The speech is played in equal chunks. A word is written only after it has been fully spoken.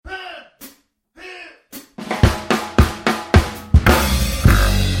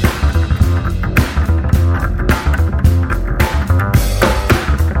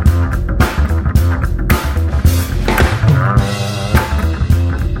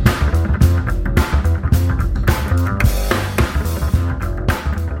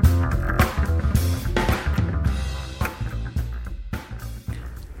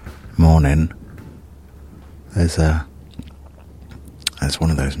there's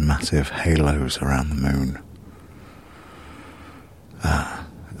one of those massive halos around the moon.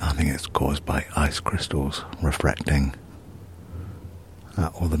 I think it's caused by ice crystals reflecting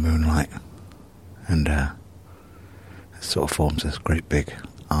all the moonlight, and it sort of forms this great big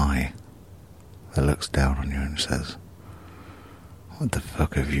eye that looks down on you and says, "What the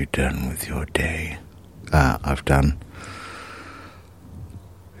fuck have you done with your day?" I've done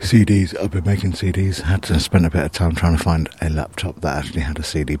CDs. I've been making CDs. Had to spend a bit of time trying to find a laptop that actually had a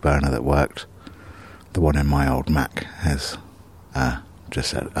CD burner that worked. The one in my old Mac has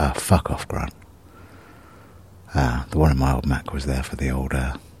just said, "Fuck off, Grant." The one in my old Mac was there for the old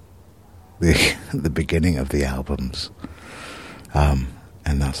the beginning of the albums, and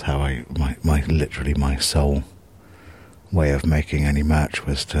that's how my sole way of making any merch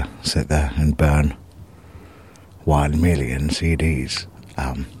was to sit there and burn 1 million CDs,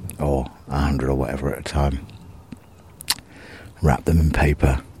 or 100 or whatever at a time, wrap them in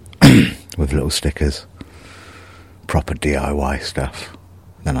paper with little stickers, proper DIY stuff.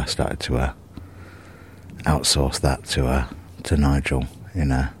 Then I started to outsource that to Nigel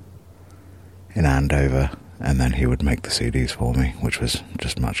in Andover, and then he would make the CDs for me, which was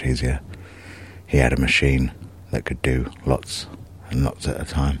just much easier. He had a machine that could do lots and lots at a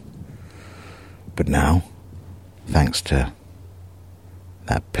time. But now, thanks to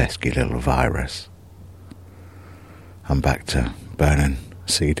that pesky little virus, I'm back to burning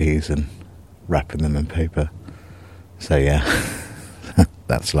CDs and wrapping them in paper. So yeah,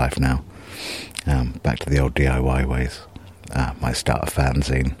 that's life now. Back to the old DIY ways. Might start a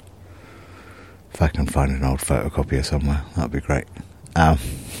fanzine. If I can find an old photocopier somewhere, that'd be great.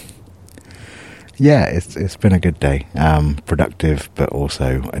 Yeah, it's been a good day. Productive, but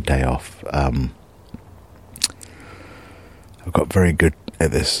also a day off. I've got very good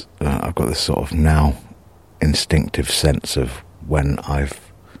at this. I've got this sort of now instinctive sense of when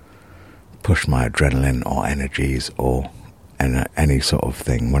I've pushed my adrenaline or energies or any sort of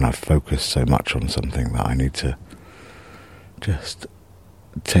thing, when I've focused so much on something that I need to just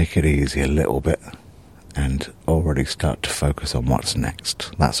take it easy a little bit and already start to focus on what's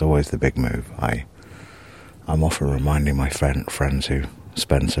next. That's always the big move. I'm often reminding my friends who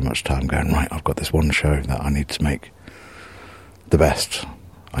spend so much time going, right, I've got this one show that I need to make the best.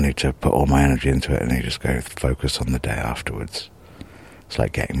 I need to put all my energy into it, and you just go focus on the day afterwards. It's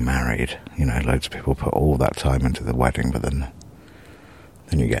like getting married. You know, loads of people put all that time into the wedding, but then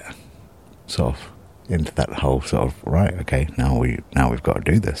you get sort of into that whole sort of, right, okay, now we've got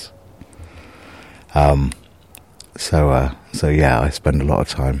to do this. So yeah, I spend a lot of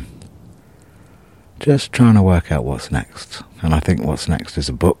time just trying to work out what's next. And I think what's next is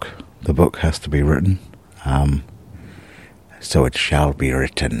a book. The book has to be written. So it shall be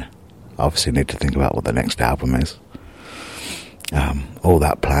written. Obviously need to think about what the next album is. All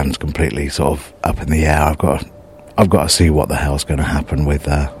that plan's completely sort of up in the air. I've got to see what the hell's going to happen with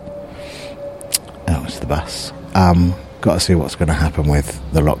it's the bus. Got to see what's going to happen with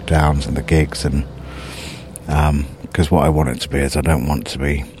the lockdowns and the gigs, and because what I want it to be is I don't want to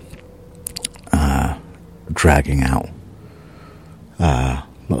be dragging out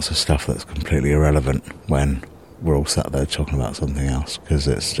lots of stuff that's completely irrelevant when we're all sat there talking about something else, because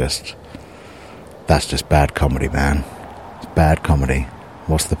that's just bad comedy, man. It's bad comedy.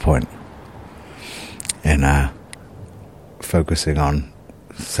 What's the point in focusing on,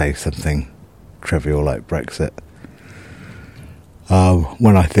 say, something trivial like Brexit,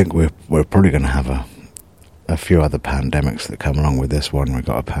 when I think we're probably going to have a few other pandemics that come along with this one. We've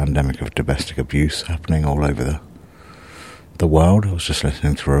got a pandemic of domestic abuse happening all over the world. I was just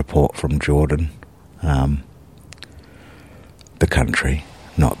listening to a report from Jordan, the country,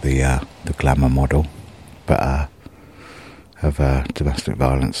 not the glamour model, but of domestic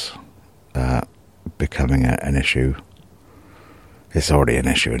violence becoming an issue. It's already an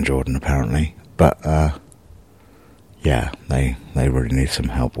issue in Jordan, apparently, but yeah, they really need some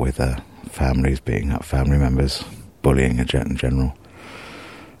help with families beating up family members, bullying in general,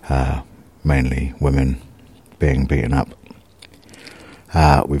 mainly women being beaten up.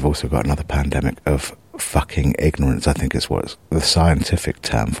 We've also got another pandemic of fucking ignorance. I think it's what the scientific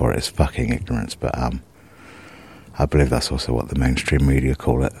term for it is, fucking ignorance, but I believe that's also what the mainstream media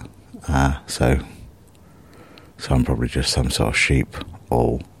call it. So I'm probably just some sort of sheep,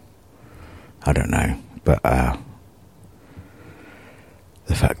 or I don't know, but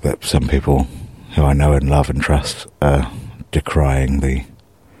the fact that some people who I know and love and trust are decrying the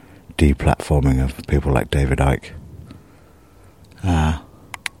deplatforming of people like David Icke,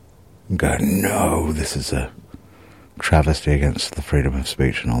 going, no, this is a travesty against the freedom of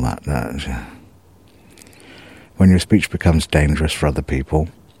speech and all that. when your speech becomes dangerous for other people,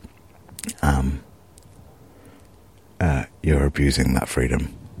 you're abusing that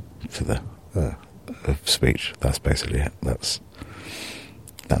freedom to the of speech. That's basically it.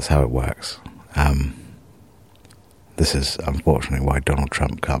 That's how it works. This is unfortunately why Donald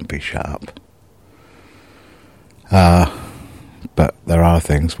Trump can't be shut up. But there are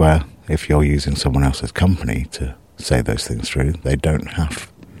things where if you're using someone else's company to say those things through, they don't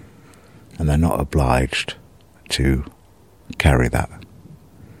have, and they're not obliged to carry that. I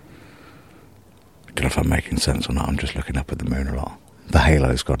don't know if I'm making sense or not. I'm just looking up at the moon a lot. The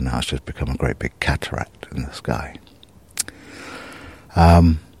halo's gone now. It's just become a great big cataract in the sky.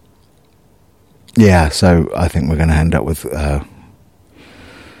 Yeah, so I think we're going to end up with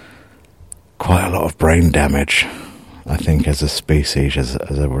quite a lot of brain damage. I think as a species,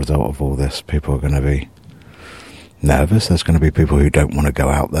 as a result of all this, people are going to be nervous. There's going to be people who don't want to go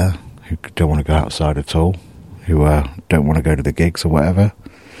out there, who don't want to go outside at all, who don't want to go to the gigs or whatever.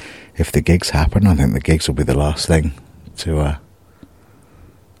 If the gigs happen, I think the gigs will be the last thing to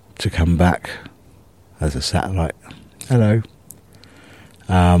come back as a satellite. Hello.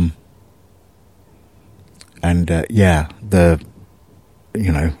 Yeah, the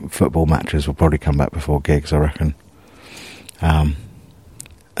football matches will probably come back before gigs, I reckon. I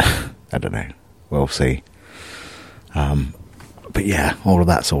don't know. We'll see. But yeah, all of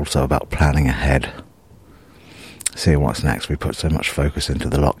that's also about planning ahead. Seeing what's next. We put so much focus into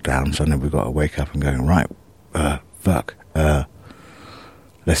the lockdowns, and then we've got to wake up and go, right,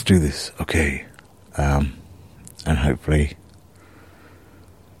 let's do this, okay. And hopefully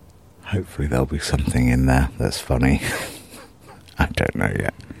there'll be something in there that's funny. I don't know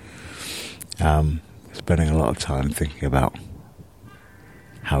yet. Spending a lot of time thinking about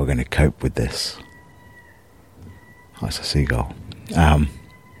how we're going to cope with this. Oh, it's a seagull.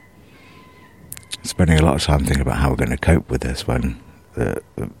 Spending a lot of time thinking about how we're going to cope with this when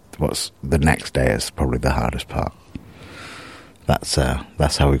what's the next day is probably the hardest part. That's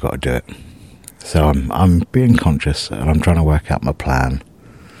how we've got to do it. So I'm being conscious, and I'm trying to work out my plan.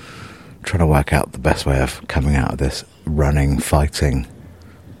 Trying to work out the best way of coming out of this, running, fighting,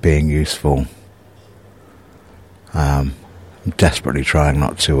 being useful. I'm desperately trying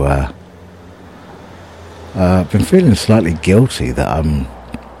not to... I've been feeling slightly guilty that I'm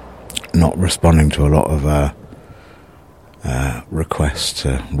not responding to a lot of requests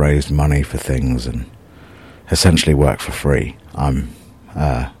to raise money for things and essentially work for free. I'm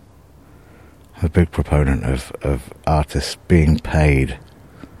a big proponent of artists being paid.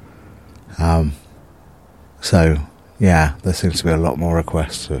 So, yeah, there seems to be a lot more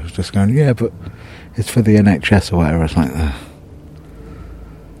requests of just going, yeah, but it's for the NHS or whatever. It's like, I'm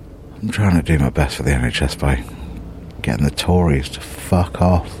trying to do my best for the NHS by getting the Tories to fuck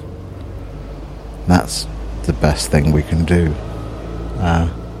off. That's the best thing we can do.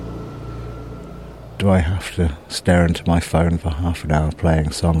 Do I have to stare into my phone for half an hour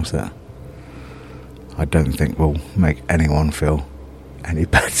playing songs that I don't think will make anyone feel any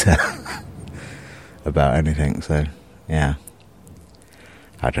better about anything? So, yeah.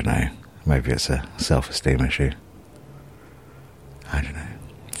 I don't know. Maybe it's a self-esteem issue. I don't know.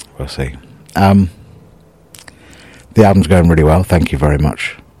 We'll see. The album's going really well. Thank you very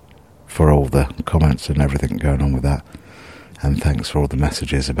much for all the comments and everything going on with that. And thanks for all the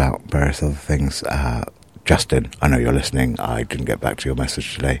messages about various other things. Justin, I know you're listening. I didn't get back to your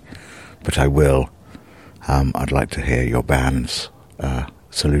message today, but I will. I'd like to hear your band's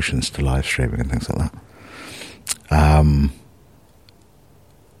solutions to live streaming and things like that.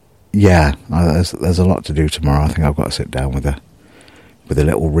 Yeah, there's a lot to do tomorrow. I think I've got to sit down with a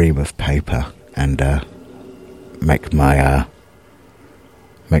little ream of paper and make my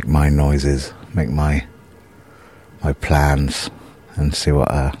noises, make my plans, and see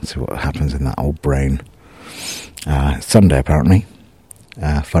what happens in that old brain. It's Sunday apparently.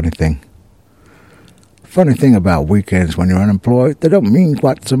 Funny thing about weekends when you're unemployed, they don't mean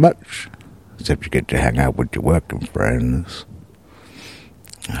quite so much, except you get to hang out with your working friends.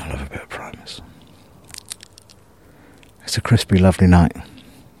 I love a bit of Primus. It's a crispy, lovely night.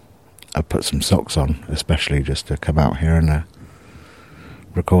 I put some socks on, especially just to come out here and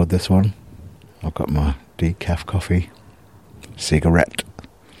record this one. I've got my decaf coffee, cigarette,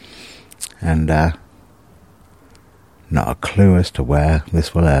 and not a clue as to where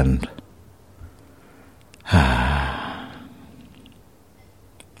this will end.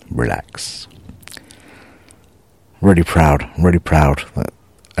 Relax. Really proud that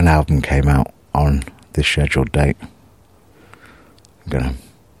an album came out on this scheduled date. I'm going to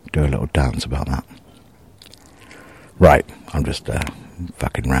do a little dance about that. Right, I'm just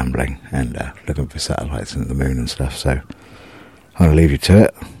fucking rambling and looking for satellites and the moon and stuff, so I'm going to leave you to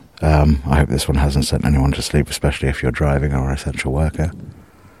it. I hope this one hasn't sent anyone to sleep, especially if you're driving or an essential worker.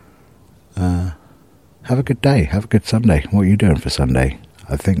 Have a good day. Have a good Sunday. What are you doing for Sunday?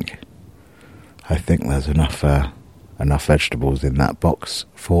 I think there's enough vegetables in that box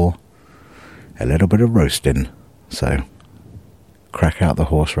for a little bit of roasting. So crack out the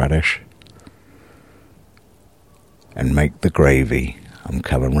horseradish and make the gravy. I'm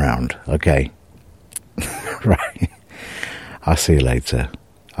coming round. Okay. Right. I'll see you later.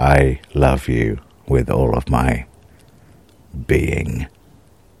 I love you with all of my being.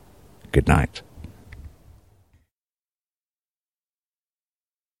 Good night.